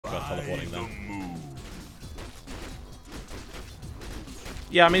teleporting them.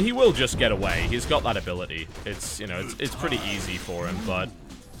 Yeah, I mean, he will just get away. He's got that ability. It's, you know, it's pretty easy for him, but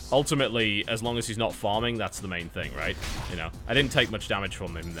ultimately, as long as he's not farming, that's the main thing, right? You know, I didn't take much damage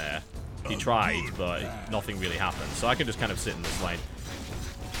from him there. He tried, but nothing really happened. So I can just kind of sit in this lane.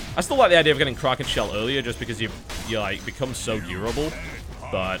 I still like the idea of getting Kraken Shell earlier, just because you like become so durable.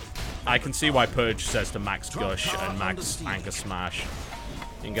 But I can see why Purge says to max Gush and max Anchor Smash.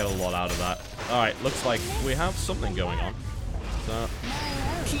 You can get a lot out of that. All right, looks like we have something going on. So,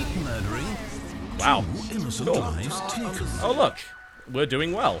 keep murdering. wow. Cool. Oh look, we're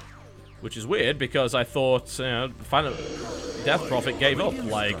doing well, which is weird because I thought, you know, Death Prophet gave up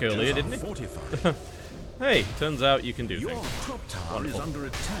like earlier, didn't he? Hey, turns out you can do things. Wonderful.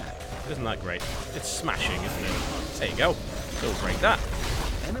 Isn't that great? It's smashing, isn't it? There you go. We'll break that.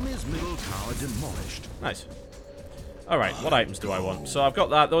 Enemy's middle tower demolished. Nice. Alright, what items do I want? So I've got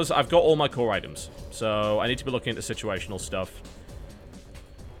that. I've got all my core items. So I need to be looking into situational stuff.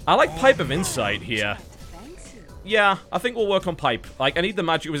 I like Pipe of Insight here. Yeah, I think we'll work on Pipe. Like, I need the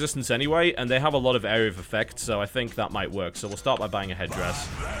magic resistance anyway, and they have a lot of area of effect, so I think that might work. So we'll start by buying a headdress.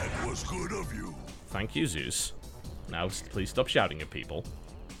 That was good of you. Thank you, Zeus. Now, please stop shouting at people.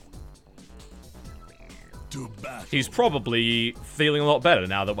 He's probably feeling a lot better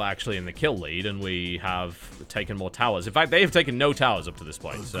now that we're actually in the kill lead and we have taken more towers. In fact, they have taken no towers up to this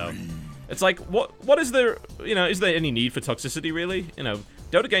point, so it's like, what is there, you know, is there any need for toxicity, really? You know,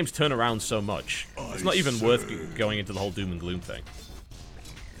 Dota games turn around so much. It's not even worth going into the whole doom and gloom thing.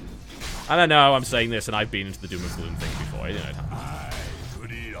 I don't know, I'm saying this and I've been into the doom and gloom thing before, you know.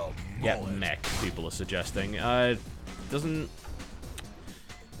 Yeah, mech, people are suggesting. Doesn't...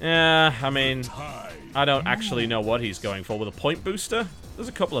 Yeah, I mean, I don't actually know what he's going for. With a point booster? There's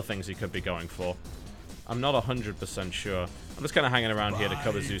a couple of things he could be going for. I'm not 100% sure. I'm just kind of hanging around here to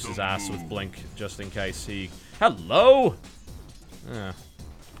cover Zeus's ass with Blink, just in case he... Hello? Yeah.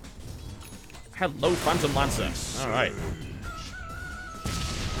 Hello, Phantom Lancer. Alright.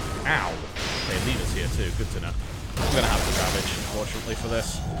 Ow. Okay, Lena's here too. Good to know. I'm gonna have to Ravage, unfortunately, for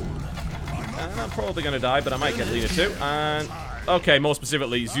this. I'm probably gonna die, but I might get Lena too. And... okay, more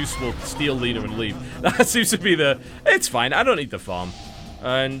specifically, Zeus will steal Lena and leave. That seems to be the... It's fine, I don't need the farm.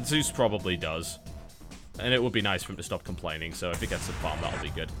 And Zeus probably does. And it would be nice for him to stop complaining, so if he gets the farm, that'll be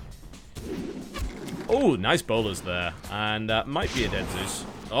good. Oh, nice bowlers there. And might be a dead Zeus.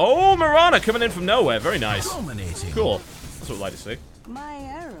 Oh, Mirana coming in from nowhere. Very nice. Cool. That's what we'd like to see. My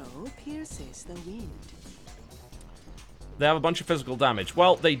arrow pierces the wind. They have a bunch of physical damage.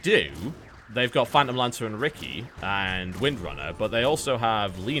 Well, they do. They've got Phantom Lancer and Ricky and Windrunner, but they also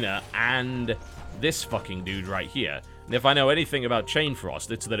have Lena and this fucking dude right here. And if I know anything about Chain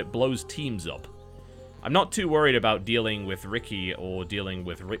Frost, it's that it blows teams up. I'm not too worried about dealing with Ricky or dealing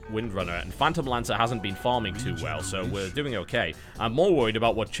with Windrunner, and Phantom Lancer hasn't been farming too well, so we're doing okay. I'm more worried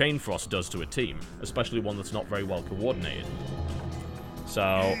about what Chain Frost does to a team, especially one that's not very well coordinated. So,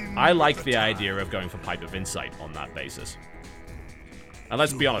 I like the idea of going for Pipe of Insight on that basis. And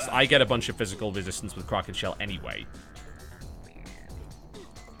let's be honest, I get a bunch of physical resistance with Kraken Shell anyway.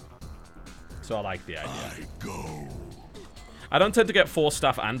 So I like the idea. I don't tend to get Force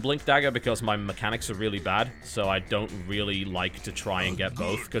Staff and Blink Dagger because my mechanics are really bad, so I don't really like to try and get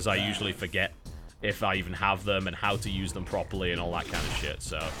both, because I usually forget if I even have them and how to use them properly and all that kind of shit,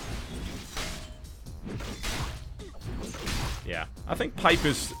 so... yeah, I think Pipe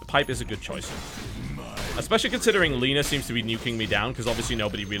is a good choice. Especially considering Lena seems to be nuking me down, because obviously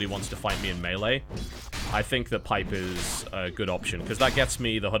nobody really wants to fight me in melee. I think that Pipe is a good option, because that gets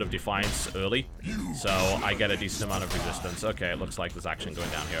me the Hood of Defiance early, so I get a decent amount of resistance. Okay, it looks like there's action going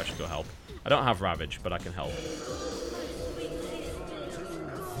down here. I should go help. I don't have Ravage, but I can help.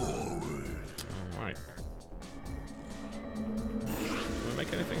 Alright. Can we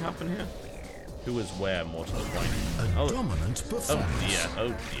make anything happen here? Who is where, more to the point? Oh,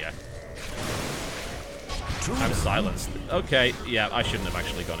 oh dear. I'm silenced. Okay, yeah, I shouldn't have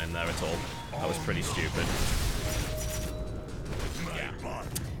actually gone in there at all. That was pretty stupid.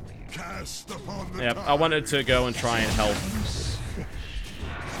 Yeah, I wanted to go and try and help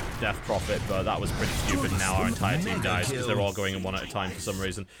Death Prophet, but that was pretty stupid. Now our entire team dies because they're all going in one at a time for some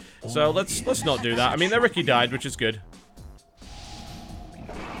reason. So let's not do that. I mean, their Ricky died, which is good.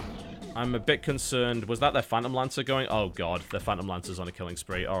 I'm a bit concerned. Was that their Phantom Lancer going? Oh god, their Phantom Lancer's on a killing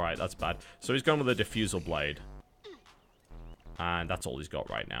spree. Alright, that's bad. So he's going with a Diffusal Blade. And that's all he's got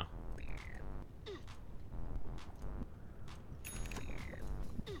right now.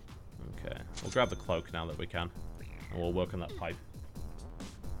 Okay, we'll grab the cloak now that we can. And we'll work on that pipe.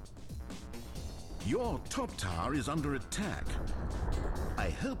 Your top tower is under attack. I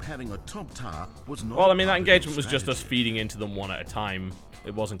hope having a top tower was not. Well, I mean, that part of your engagement was just us strategy. feeding into them one at a time.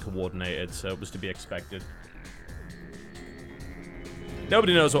 It wasn't coordinated, so it was to be expected.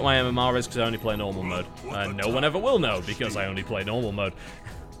 Nobody knows what my MMR is because I only play normal mode. And no one ever will know because I only play normal mode.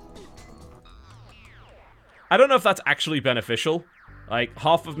 I don't know if that's actually beneficial. Like,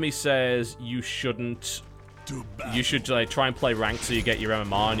 half of me says you shouldn't... You should like, try and play ranked so you get your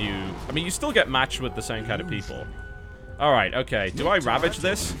MMR and you... I mean, you still get matched with the same kind of people. Alright, okay. Do I ravage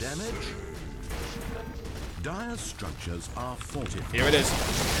this? Dire structures are fortified. Here it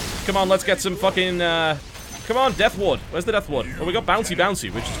is. Come on, let's get some fucking... Come on, Death Ward. Where's the Death Ward? Well, we got Bouncy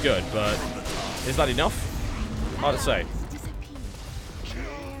Bouncy, which is good, but... Is that enough? Hard to say.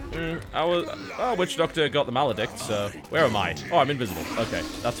 Oh, Witch Doctor got the Maledict, so... Where am I? Oh, I'm invisible. Okay,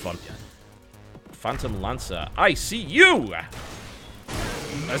 that's fun. Phantom Lancer. I see you!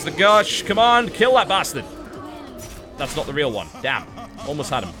 There's the gosh. Come on, kill that bastard. That's not the real one. Damn. Almost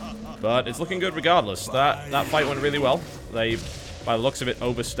had him. But it's looking good regardless. That fight went really well. They, by the looks of it,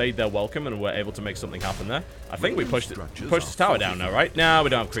 overstayed their welcome and were able to make something happen there. I think we pushed this tower down now, right? No, we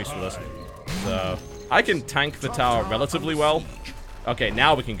don't have Crease with us. So, I can tank the tower relatively well. Okay,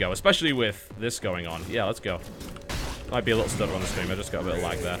 now we can go, especially with this going on. Yeah, let's go. Might be a little stutter on the stream. I just got a bit of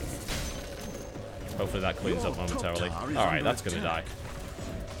lag there. Hopefully that cleans up momentarily. Alright, that's gonna die.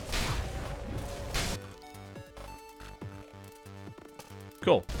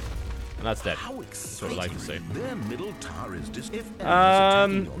 Cool. And that's dead. That's what we like to see. Their middle tower is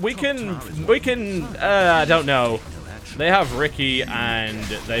We can, I don't know. They have Ricky and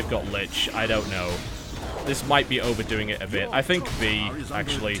they've got Lich. I don't know. This might be overdoing it a bit. I think B,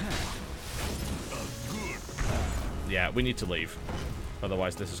 actually. Yeah, we need to leave.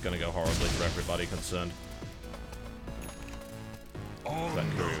 Otherwise, this is going to go horribly for everybody concerned. That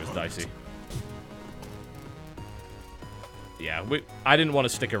courier was dicey. Yeah, I didn't want to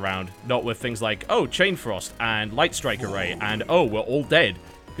stick around. Not with things like, oh, Chain Frost and Light Strike Array, and oh, we're all dead.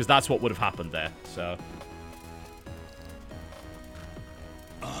 Because that's what would have happened there, so.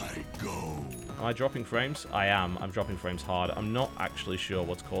 I go. Am I dropping frames? I am. I'm dropping frames hard. I'm not actually sure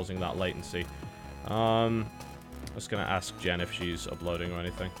what's causing that latency. I'm just going to ask Jen if she's uploading or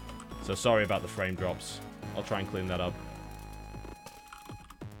anything. So sorry about the frame drops. I'll try and clean that up.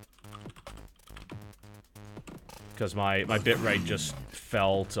 Because my bitrate just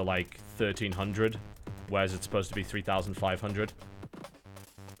fell to like 1300, whereas it's supposed to be 3500.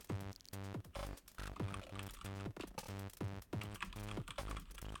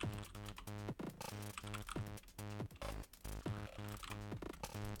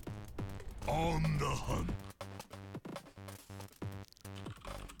 On the hunt.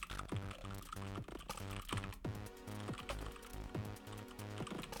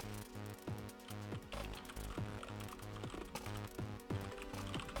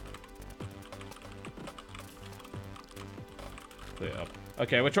 Clear up.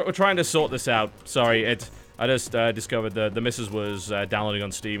 Okay, we're trying to sort this out. Sorry, I just discovered the missus was downloading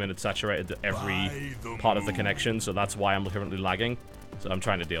on Steam and it saturated every part of the connection, so that's why I'm currently lagging. So I'm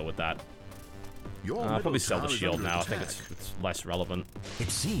trying to deal with that. I'll probably sell the shield now. I think it's less relevant. It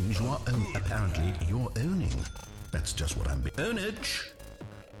seems you are apparently you're owning. That's just what I'm. Ownage.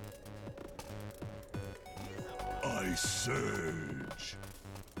 I surge.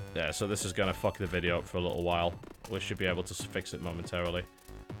 Yeah, so this is gonna fuck the video up for a little while. We should be able to fix it momentarily.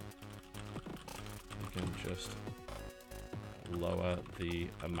 We can just lower the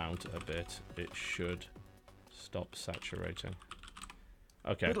amount a bit. It should stop saturating.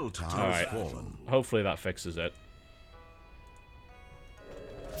 Okay. Alright. Hopefully that fixes it.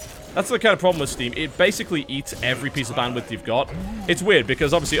 That's the kind of problem with Steam. It basically eats every piece of bandwidth you've got. It's weird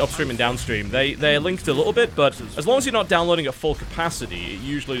because obviously upstream and downstream, they're linked a little bit, but as long as you're not downloading at full capacity, it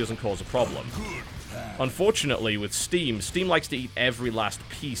usually doesn't cause a problem. Unfortunately, with Steam likes to eat every last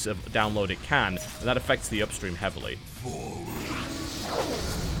piece of download it can, and that affects the upstream heavily.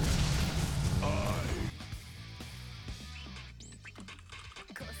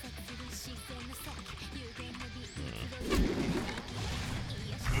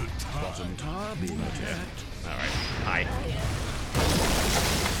 Alright, hi.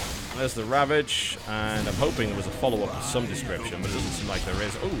 There's the Ravage, and I'm hoping there was a follow-up of some description, but it doesn't seem like there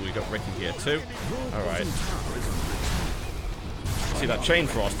is. Oh, we got Ricky here too. Alright. See, that Chain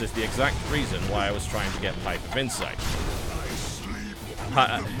Frost is the exact reason why I was trying to get Pipe of Insight.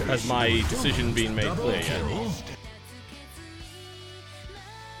 Has my decision been made clear yet?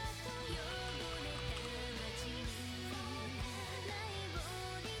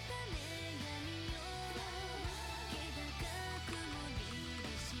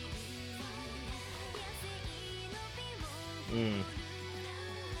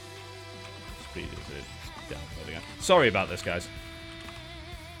 speed is it downloading it? Sorry about this, guys.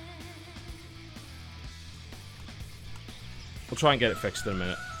 We'll try and get it fixed in a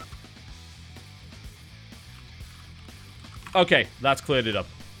minute. Okay, that's cleared it up.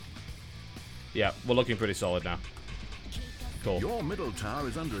 Yeah, we're looking pretty solid now. Cool. Your middle tower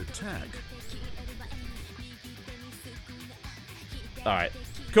is under attack. Alright.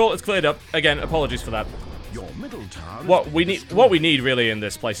 Cool, it's cleared up. Again, apologies for that. Your middle tower What we need really in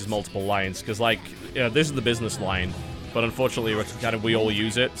this place is multiple lines, because like, you know, this is the business line, but unfortunately we all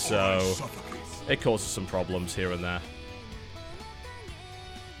use it, so it causes some problems here and there.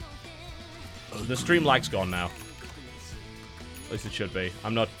 The stream lag's gone now. At least it should be.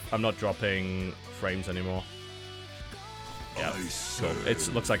 I'm not dropping frames anymore. Yeah, cool. It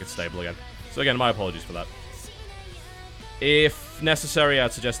looks like it's stable again. So again, my apologies for that. If necessary,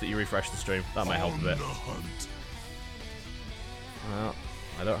 I'd suggest that you refresh the stream. That might help a bit. Well,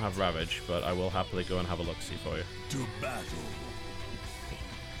 I don't have Ravage, but I will happily go and have a look-see for you. To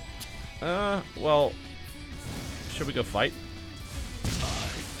battle. Well, should we go fight? I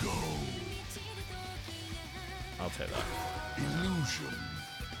go. I'll take that. Illusion.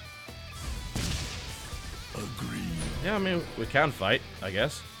 Agree. Yeah, I mean, we can fight, I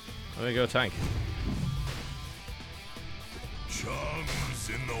guess. Let me go tank. Chums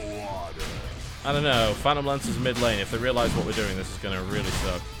in the water. I don't know. Phantom Lancer's mid lane. If they realize what we're doing, this is going to really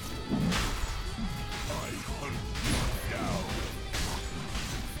suck. I hunt you down.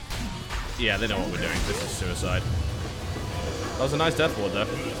 Yeah, they know what we're doing. This is suicide. That was a nice death ward, though.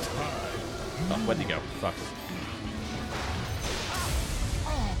 Oh, where'd he go? Fuck.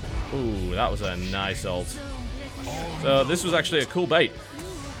 Ooh, that was a nice ult. So this was actually a cool bait.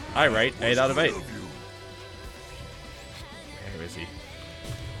 I rate 8 out of 8. Where is he?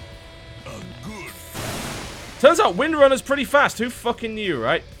 Turns out Windrunner's pretty fast. Who fucking knew,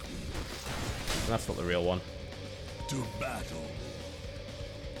 right? That's not the real one. To battle.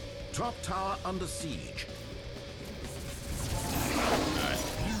 top tower under siege.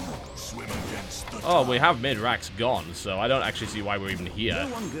 Swim against the Oh, we have mid-racks gone, so I don't actually see why we're even here. No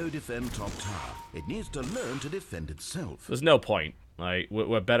one go defend top tower. It needs to learn to defend itself. There's no point. Like,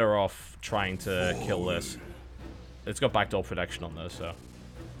 we're better off trying to kill this. It's got backdoor protection on there, so.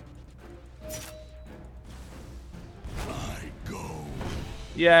 I go.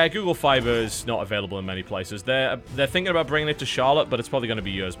 Yeah, Google Fiber is not available in many places. They're thinking about bringing it to Charlotte, but it's probably going to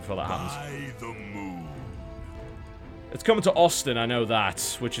be years before that happens. By the moon. It's coming to Austin, I know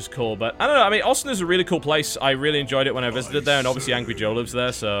that, which is cool, but I don't know, I mean, Austin is a really cool place. I really enjoyed it when I visited there, and obviously Angry Joe lives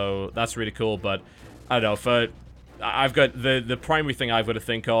there, so that's really cool, but I don't know, I've got, the primary thing I've got to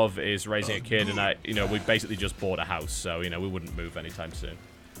think of is raising a kid, and we basically just bought a house, so, we wouldn't move anytime soon.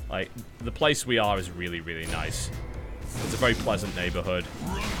 Like, the place we are is really, really nice. It's a very pleasant neighborhood.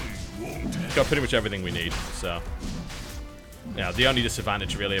 It's got pretty much everything we need, so. Yeah, the only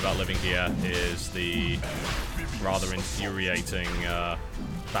disadvantage really about living here is the rather infuriating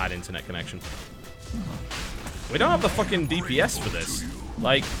bad internet connection. We don't have the fucking DPS for this.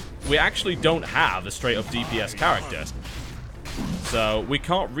 Like, we actually don't have a straight-up DPS character. So, we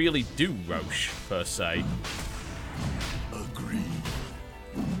can't really do Roche, per se.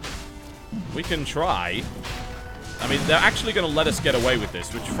 We can try. I mean, they're actually going to let us get away with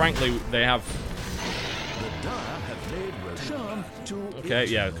this, which, frankly, they have... Okay,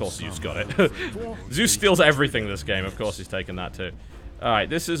 yeah, of course Zeus got it. Zeus steals everything this game. Of course he's taken that too. Alright,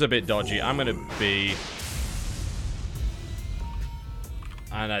 this is a bit dodgy. I'm going to be...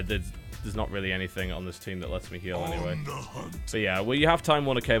 And there's not really anything on this team that lets me heal anyway. But yeah, we have Time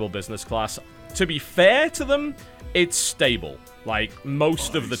Warner Cable Business Class. To be fair to them, it's stable. Like,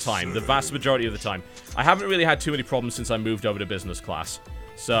 most of the time. The vast majority of the time. I haven't really had too many problems since I moved over to Business Class.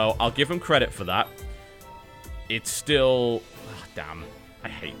 So, I'll give them credit for that. It's still... Oh, damn. I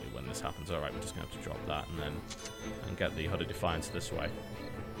hate it when this happens. Alright, we're just going to have to drop that and get the Hood of Defiance this way.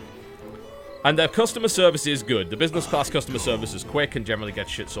 And their customer service is good. The business class customer service is quick and generally gets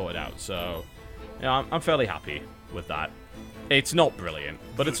shit sorted out. So, yeah, I'm fairly happy with that. It's not brilliant,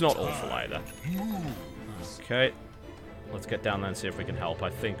 but it's not awful either. Okay. Let's get down there and see if we can help. I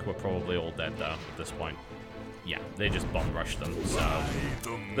think we're probably all dead, though, at this point. Yeah, they just bomb rushed them, so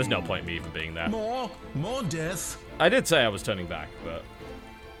there's no point in me even being there. More death. I did say I was turning back, but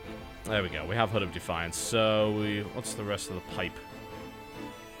there we go. We have Hood of Defiance. So what's the rest of the pipe?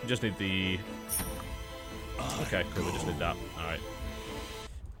 We just need the... Okay, cool. We just need that. Alright.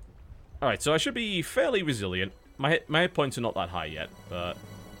 Alright, so I should be fairly resilient. My hit points are not that high yet, but...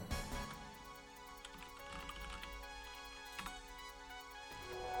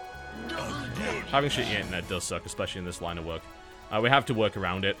 Having shitty internet does suck, especially in this line of work. We have to work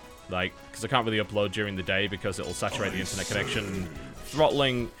around it, like, because I can't really upload during the day because it'll saturate the internet connection.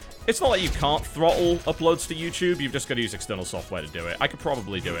 Throttling... It's not like you can't throttle uploads to YouTube, you've just got to use external software to do it. I could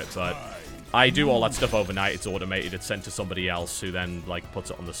probably do it, but I do all that stuff overnight, it's automated, it's sent to somebody else who then, like,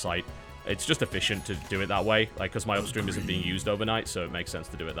 puts it on the site. It's just efficient to do it that way, like, because my upstream isn't being used overnight, so it makes sense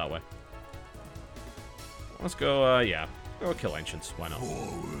to do it that way. Let's go, yeah. Go kill Ancients, why not?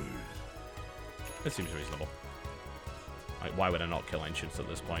 It seems reasonable. Like, why would I not kill Ancients at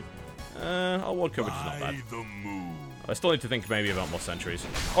this point? Our ward coverage is not bad. I still need to think maybe about more sentries.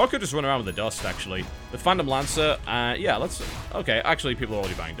 Or I could just run around with the Dust, actually. With Phantom Lancer, yeah, let's... Okay, actually, people are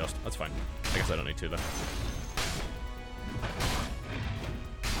already buying Dust. That's fine. I guess I don't need to, though.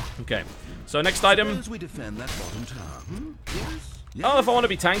 Okay, so next item... We defend that bottom tower. Hmm? Yes? Yes? Oh, if I want to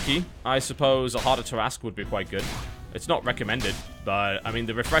be tanky, I suppose a Harder Tarrasque would be quite good. It's not recommended, but, I mean,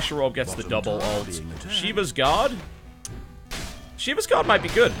 the Refresher Orb gets the double ult. Shiva's Guard? Shiva's Guard might be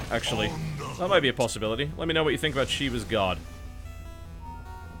good, actually. That might be a possibility. Let me know what you think about Shiva's Guard.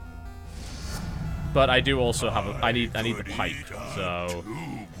 But I do also have a... I need the pipe, so...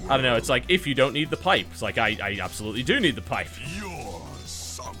 I don't know, it's like, if you don't need the pipe. It's like, I absolutely do need the pipe.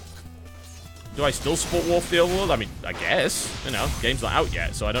 Do I still support War for the Overlord? I mean, I guess. You know, the game's not out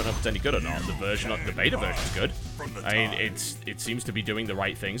yet, so I don't know if it's any good or not. The beta version's good. I mean, it seems to be doing the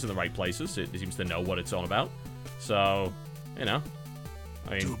right things in the right places. It seems to know what it's on about. So, you know.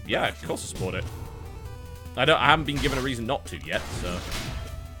 I mean, yeah, of course I support it. I haven't been given a reason not to yet, so.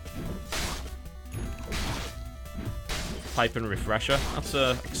 Pipe and Refresher. That's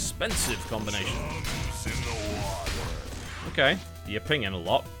a expensive combination. Okay, you're pinging a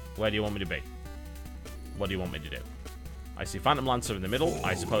lot. Where do you want me to be? What do you want me to do? I see Phantom Lancer in the middle.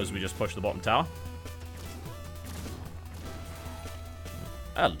 I suppose we just push the bottom tower.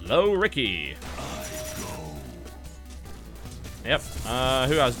 Hello, Ricky. Yep.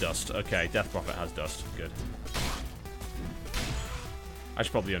 Who has Dust? Okay, Death Prophet has Dust. Good. I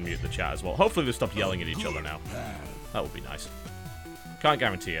should probably unmute the chat as well. Hopefully they'll stop yelling at each other now. That would be nice. Can't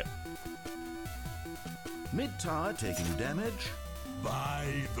guarantee it. Mid tower taking damage. By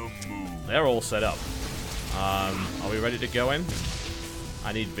the moon. They're all set up. Are we ready to go in?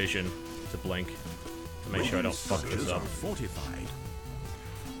 I need vision to blink to make sure I don't fuck this up. Fortified.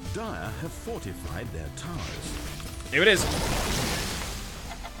 Dire have fortified their towers. Here it is.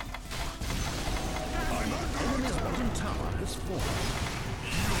 Enemy's bottom tower has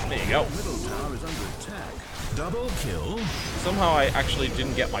fallen. There you go. Middle tower is under attack. Double kill. Somehow I actually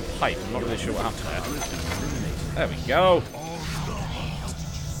didn't get my pipe. I'm not really sure what happened there. There we go.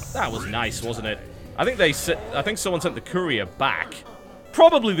 That was nice, wasn't it? I think someone sent the courier back.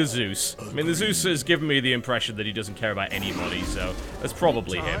 Probably the Zeus. I mean, the Zeus has given me the impression that he doesn't care about anybody, so that's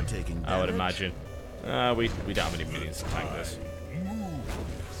probably him, I would imagine. We don't have any minions to tank this.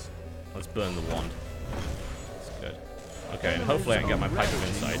 Let's burn the wand. That's good. Okay, and hopefully I can get my pipe of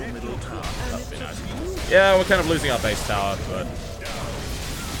insight. That would be nice. Yeah, we're kind of losing our base tower, but I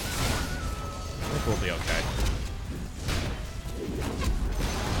think we'll be okay.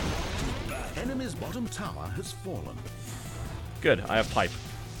 Enemy's bottom tower has fallen. Good, I have pipe.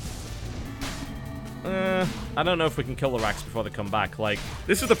 I don't know if we can kill the Rax before they come back. Like,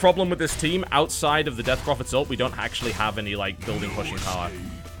 this is the problem with this team. Outside of the Death Prophet's ult, we don't actually have any, like, building pushing power.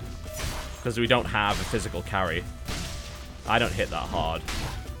 Because we don't have a physical carry. I don't hit that hard.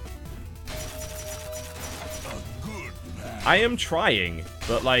 I am trying,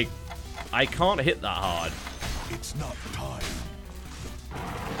 but, like, I can't hit that hard. It's not time.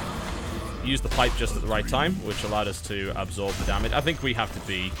 Used the pipe just at the right time, which allowed us to absorb the damage. I think we have to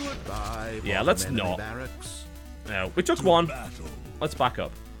be... Yeah, let's not. No, we took one. Let's back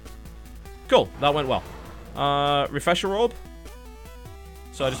up. Cool, that went well. Refresher Orb.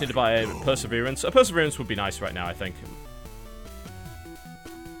 So I just need to buy a Perseverance. A Perseverance would be nice right now, I think.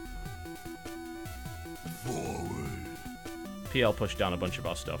 PL pushed down a bunch of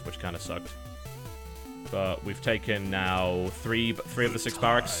our stuff, which kind of sucked. But we've taken now three of the 6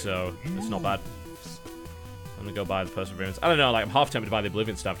 barracks, so it's not bad. I'm gonna go buy the Perseverance. I don't know, like, I'm half tempted to buy the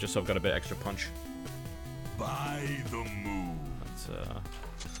Oblivion Staff just so I've got a bit extra punch. By the moon. Let's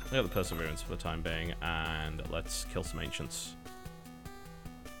get the Perseverance for the time being, and let's kill some Ancients.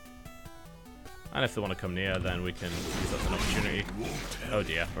 And if they want to come near, then we can use that as an opportunity. Oh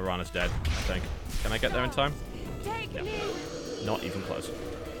dear, Mirana's dead, I think. Can I get there in time? Yeah. Not even close.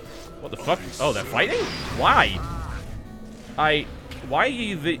 What the fuck? Oh, they're fighting? Why? Why are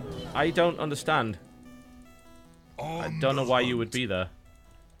you the... I don't understand. I don't know why you would be there.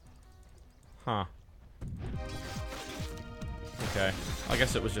 Huh. Okay. I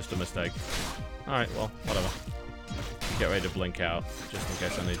guess it was just a mistake. Alright, well, whatever. get ready to blink out, just in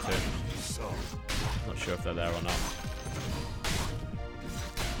case I need to. Not sure if they're there or not.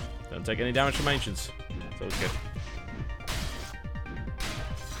 Don't take any damage from Ancients. It's always good.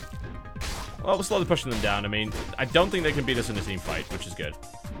 Well, we're slowly pushing them down. I mean, I don't think they can beat us in a team fight, which is good.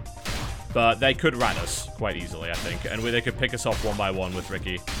 But they could rat us quite easily, I think. And they could pick us off one by one with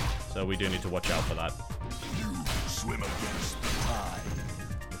Ricky. So we do need to watch out for that. You swim against the tide.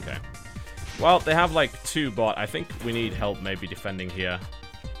 Okay. Well, they have like 2 bot. I think we need help maybe defending here.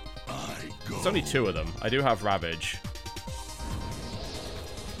 It's only 2 of them. I do have Ravage.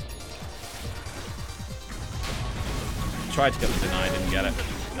 Tried to get the deny, didn't get it.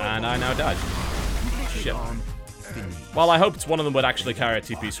 And I now died. Shit. Well, I hoped one of them would actually carry a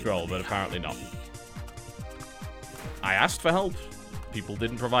TP scroll, but apparently not. I asked for help. People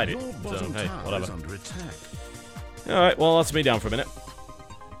didn't provide it. So, hey, whatever. Alright, well, that's me down for a minute.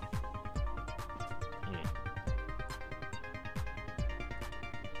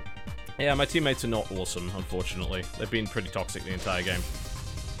 Yeah, my teammates are not awesome, unfortunately. They've been pretty toxic the entire game.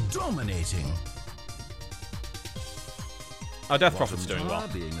 Dominating. Oh, Death Prophet's doing well.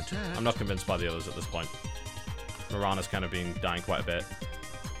 I'm not convinced by the others at this point. Mirana's kind of been dying quite a bit.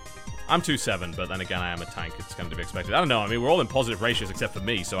 I'm 2-7, but then again, I am a tank. It's kind of to be expected. I don't know. I mean, we're all in positive ratios except for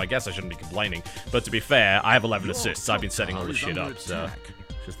me, so I guess I shouldn't be complaining. But to be fair, I have 11 assists. I've been setting all this shit up, so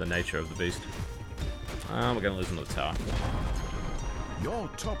it's just the nature of the beast. We're going to lose another tower. Your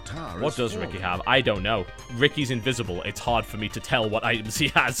top tower What does Ricky have? I don't know. Ricky's invisible. It's hard for me to tell what items he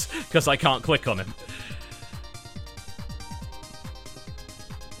has, because I can't click on him.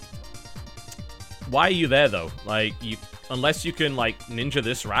 Why are you there, though? Like, unless you can, like, ninja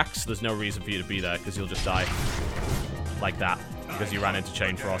this Rax, there's no reason for you to be there, because you'll just die. Like that. Because you ran into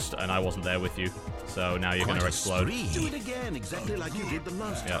Chain Frost, and I wasn't there with you. So now you're going to explode. Do it again, exactly like you did the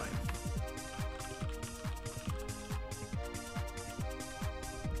last time.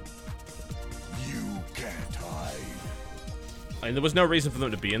 You can't hide. I mean, there was no reason for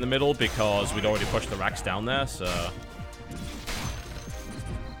them to be in the middle, because we'd already pushed the Rax down there, so...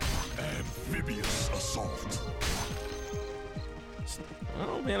 Amphibious assault.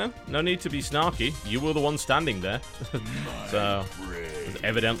 Well, you know, no need to be snarky. You were the one standing there. So, there's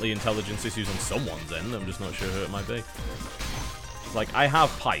evidently intelligence issues on someone's end. I'm just not sure who it might be. It's like, I have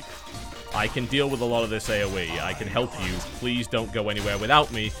Pipe. I can deal with a lot of this AoE. I can help you. Please don't go anywhere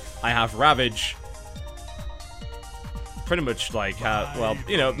without me. I have Ravage. Pretty much like, well,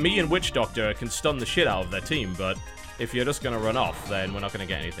 you know, me and Witch Doctor can stun the shit out of their team, but if you're just going to run off, then we're not going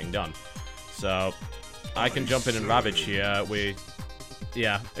to get anything done. So, I can jump in and Ravage here.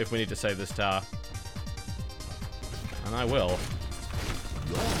 Yeah, if we need to save this tower. And I will.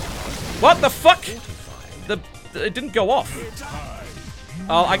 What the fuck? It didn't go off.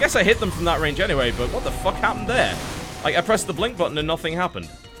 Oh, I guess I hit them from that range anyway, but what the fuck happened there? Like, I pressed the blink button and nothing happened.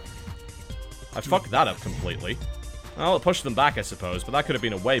 I fucked that up completely. Well, it pushed them back, I suppose, but that could have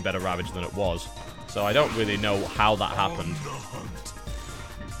been a way better Ravage than it was. So I don't really know how that happened.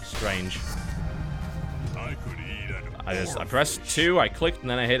 Strange. I pressed 2, I clicked, and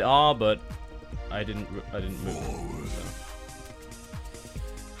then I hit R, but I didn't move. So.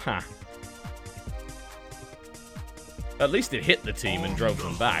 Huh. At least it hit the team and drove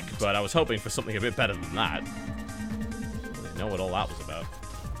them back, but I was hoping for something a bit better than that. I didn't know what all that was about.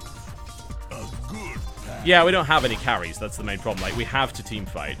 Yeah, we don't have any carries, that's the main problem. Like, we have to team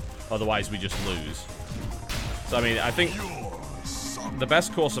fight, otherwise we just lose. So, I mean, I think the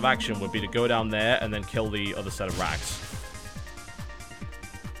best course of action would be to go down there and then kill the other set of racks.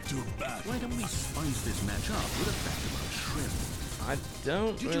 Why don't we spice this match up with a fact about shrimp? I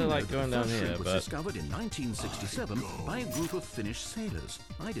don't really like going down here, was but... discovered in 1967 by a group of Finnish sailors.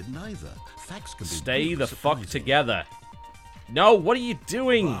 I didn't either. Facts can be Stay the fuck together. No, what are you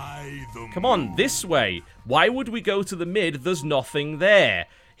doing? Come on, this way. Why would we go to the mid? There's nothing there.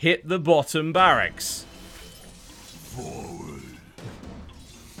 Hit the bottom barracks. Forward.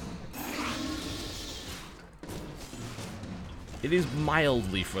 It is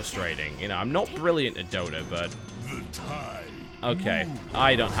mildly frustrating. You know, I'm not brilliant at Dota, but... Okay,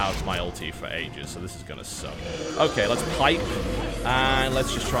 I don't have my ulti for ages, so this is gonna suck. Okay, let's pipe, and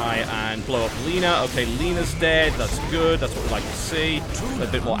let's just try and blow up Lina. Okay, Lina's dead, that's good, that's what we like to see. A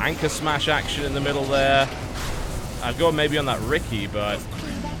bit more anchor smash action in the middle there. I'd go maybe on that Ricky, but...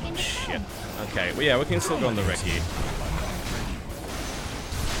 Shit. Okay, well yeah, we can still go on the Ricky.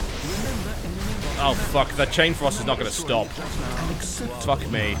 Oh fuck, that Chain Frost is not gonna stop. Fuck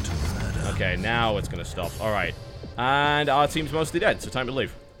me. Okay, now it's gonna stop. Alright. And our team's mostly dead, so time to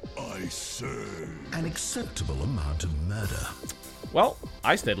leave. I serve. An acceptable amount of murder. Well,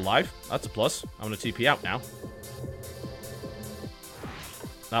 I stayed alive. That's a plus. I'm gonna TP out now.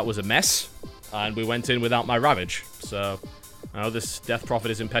 That was a mess. And we went in without my Ravage. So, oh, this Death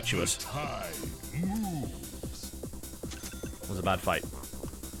Prophet is impetuous. Tide moves. It was a bad fight.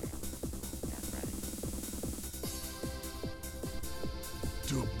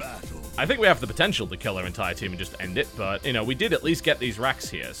 To battle. I think we have the potential to kill our entire team and just end it, but, you know, we did at least get these racks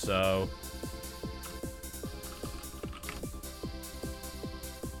here, so...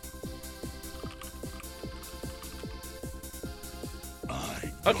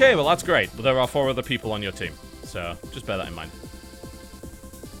 Okay, well, that's great, but there are 4 other people on your team, so just bear that in mind.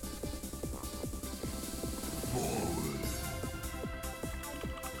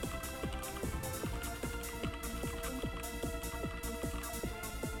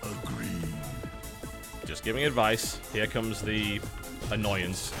 Agreed. Just giving advice. Here comes the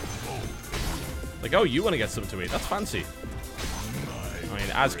annoyance. Like, oh, you want to get something to eat. That's fancy. I mean,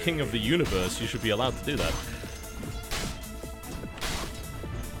 as king of the universe, you should be allowed to do that.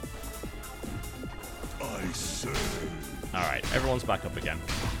 Alright, everyone's back up again.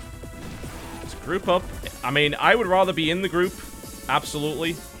 Let's group up. I mean, I would rather be in the group.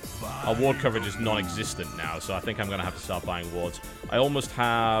 Absolutely. Our ward coverage is non-existent now, so I think I'm going to have to start buying wards. I almost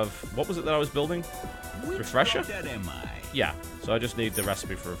have... What was it that I was building? Refresher? Yeah, so I just need the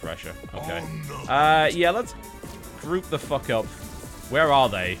recipe for Refresher. Okay. Yeah, let's group the fuck up. Where are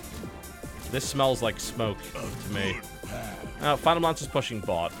they? This smells like smoke to me. Oh, Phantom Lancer's pushing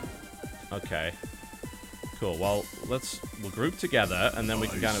bot. Okay. Cool, well, we'll group together, and then we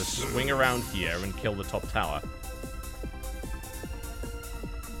can kind of swing around here and kill the top tower.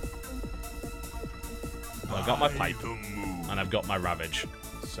 And I've got my pipe, and I've got my Ravage,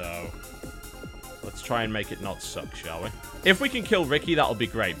 so let's try and make it not suck, shall we? If we can kill Ricky, that'll be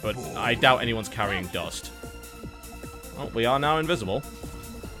great, but I doubt anyone's carrying Dust. Well, we are now invisible,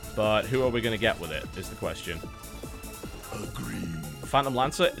 but who are we going to get with it, is the question. Agreed. Phantom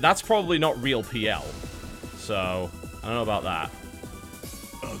Lancer? That's probably not real PL. So, I don't know about that.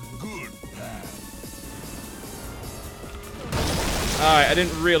 A good path. Alright, I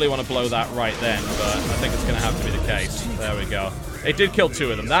didn't really want to blow that right then, but I think it's going to have to be the case. There we go. It did kill 2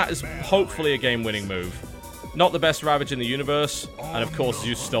 of them. That is hopefully a game-winning move. Not the best Ravage in the universe, and of course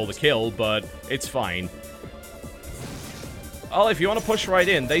Zeus stole the kill, but it's fine. Oh, if you want to push right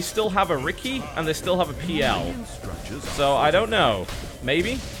in, they still have a Ricky, and they still have a PL. So, I don't know.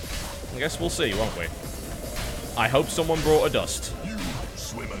 Maybe? I guess we'll see, won't we? I hope someone brought a Dust. You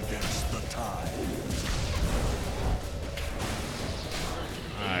swim against the tide.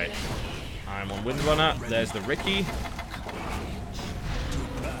 Alright. I'm on Windrunner. There's the Ricky.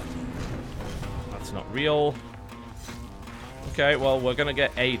 That's not real. Okay, well, we're gonna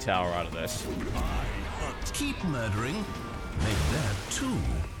get a tower out of this. Keep murdering. Make that 2.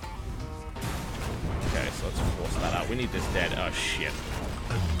 Okay, so let's force that out. We need this dead. Oh, shit.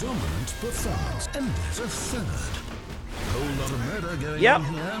 A dominant performance. And there's a 3rd. Whole lot of murder going Yep.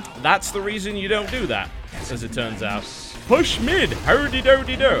 on here. That's the reason you don't do that, as it turns out. Push mid!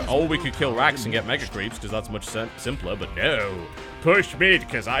 Howdy-do-de-do! Oh, we could kill Rax and get Mega Creeps, because that's much simpler, but no. Push mid,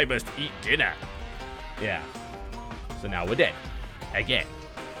 because I must eat dinner. Yeah. So now we're dead. Again.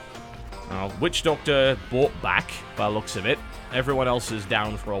 Witch Doctor bought back, by the looks of it. Everyone else is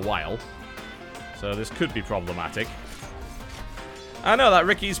down for a while. So this could be problematic. I know, that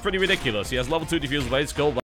Ricky's pretty ridiculous. He has level 2 Diffuse Blade, Skull